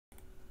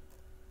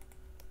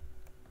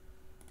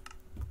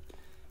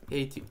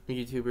Hey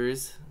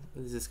YouTubers,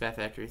 this is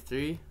Skyfactory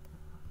 3.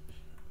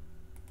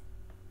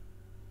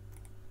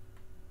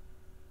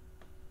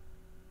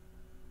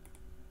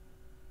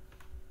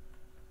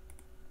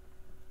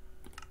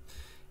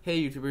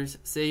 Hey YouTubers,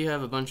 say you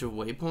have a bunch of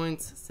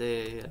waypoints.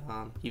 Say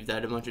you've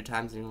died a bunch of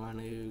times and you want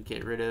to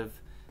get rid of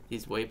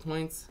these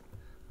waypoints.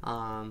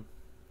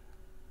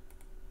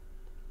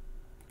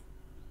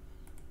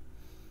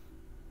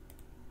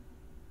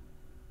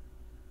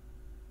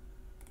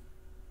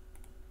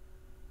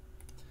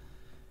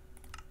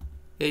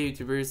 Hey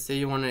YouTubers, say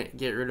you want to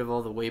get rid of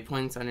all the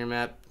waypoints on your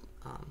map,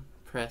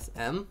 press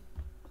M,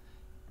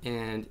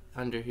 and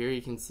under here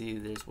you can see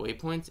there's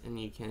waypoints and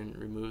you can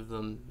remove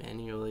them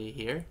manually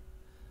here.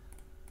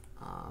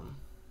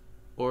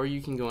 Or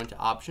you can go into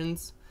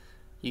options,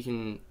 you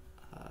can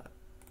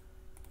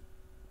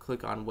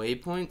click on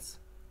waypoints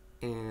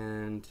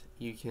and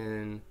you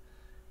can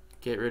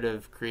get rid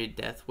of create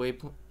death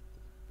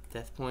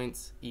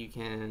points. You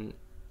can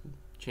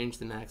change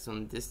the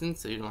maximum distance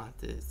so you don't have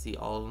to see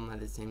all of them at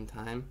the same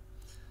time.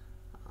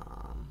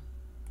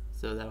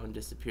 So that one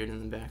disappeared in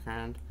the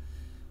background.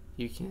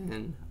 You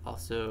can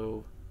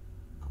also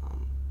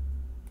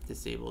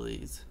disable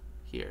these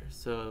here.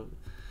 So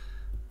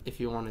if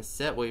you want to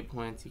set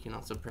waypoints, you can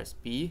also press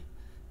B,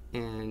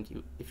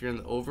 and if you're in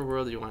the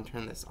overworld, you want to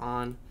turn this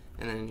on,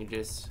 and then you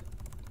just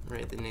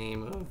write the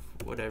name of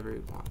whatever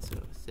you want.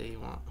 So say you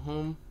want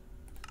home,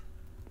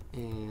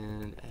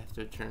 and I have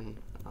to turn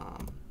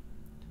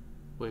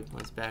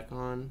waypoints back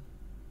on,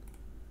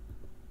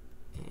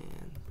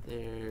 and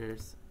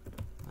there's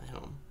my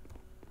home.